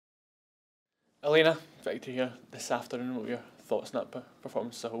Elena, very to hear this afternoon. What were your thoughts on that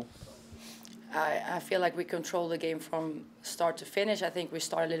performance as a whole? I feel like we controlled the game from start to finish. I think we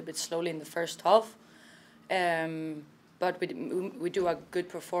started a little bit slowly in the first half, but we do a good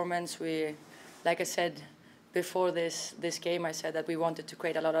performance. Like I said before this game, I said that we wanted to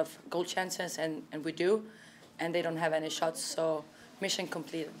create a lot of goal chances, and we do, and they don't have any shots. So mission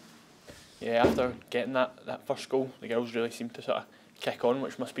completed. Yeah, after getting that first goal, the girls really seemed to sort of kick on,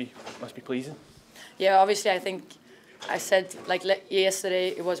 which must be pleasing. Yeah, obviously, I think I said like yesterday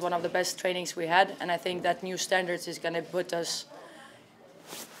it was one of the best trainings we had, and I think that new standards is going to put us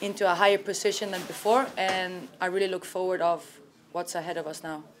into a higher position than before, and I really look forward of what's ahead of us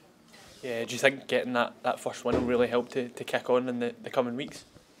now. Yeah, do you think getting that first win will really help to kick on in the coming weeks?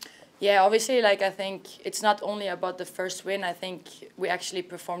 Yeah, obviously, like I think it's not only about the first win. I think we actually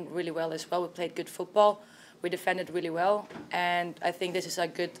performed really well as well. We played good football, we defended really well, and I think this is a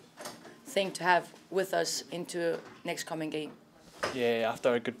good thing to have with us into next coming game. Yeah,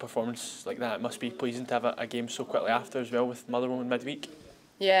 after a good performance like that, it must be pleasing to have a game so quickly after as well with Motherwell in midweek.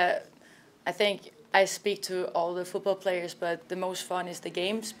 Yeah, I think I speak to all the football players, but the most fun is the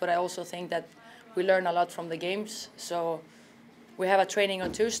games. But I also think that we learn a lot from the games. So we have a training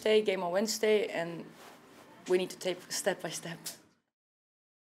on Tuesday, game on Wednesday, and we need to take step by step.